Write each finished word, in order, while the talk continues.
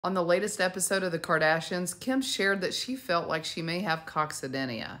On the latest episode of The Kardashians, Kim shared that she felt like she may have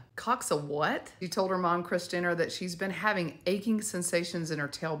coccydynia. Cox a what? She told her mom, Kris Jenner, that she's been having aching sensations in her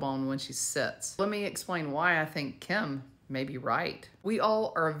tailbone when she sits. Let me explain why I think Kim may be right. We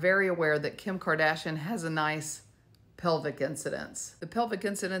all are very aware that Kim Kardashian has a nice pelvic incidence. The pelvic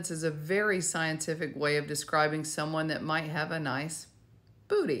incidence is a very scientific way of describing someone that might have a nice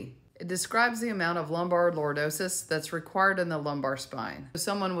booty. It describes the amount of lumbar lordosis that's required in the lumbar spine. So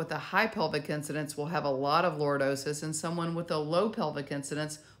someone with a high pelvic incidence will have a lot of lordosis, and someone with a low pelvic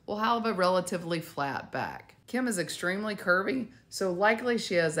incidence will have a relatively flat back. Kim is extremely curvy, so likely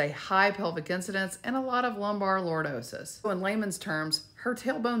she has a high pelvic incidence and a lot of lumbar lordosis. So in layman's terms, her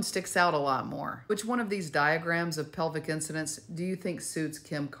tailbone sticks out a lot more. Which one of these diagrams of pelvic incidence do you think suits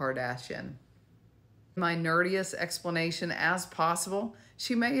Kim Kardashian? My nerdiest explanation as possible,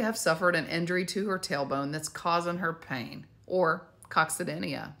 she may have suffered an injury to her tailbone that's causing her pain, or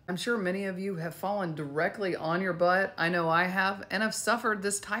coccydynia. I'm sure many of you have fallen directly on your butt. I know I have, and have suffered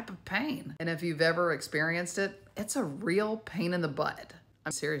this type of pain. And if you've ever experienced it, it's a real pain in the butt.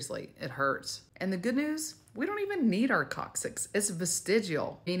 Seriously, it hurts. And the good news, we don't even need our coccyx. It's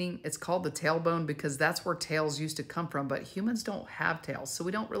vestigial, meaning it's called the tailbone because that's where tails used to come from, but humans don't have tails, so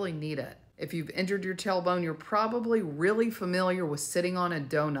we don't really need it. If you've injured your tailbone, you're probably really familiar with sitting on a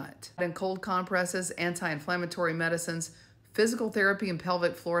donut. And cold compresses, anti-inflammatory medicines, physical therapy, and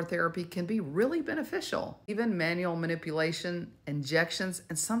pelvic floor therapy can be really beneficial. Even manual manipulation, injections,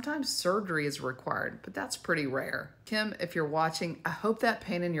 and sometimes surgery is required, but that's pretty rare. Kim, if you're watching, I hope that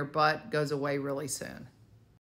pain in your butt goes away really soon.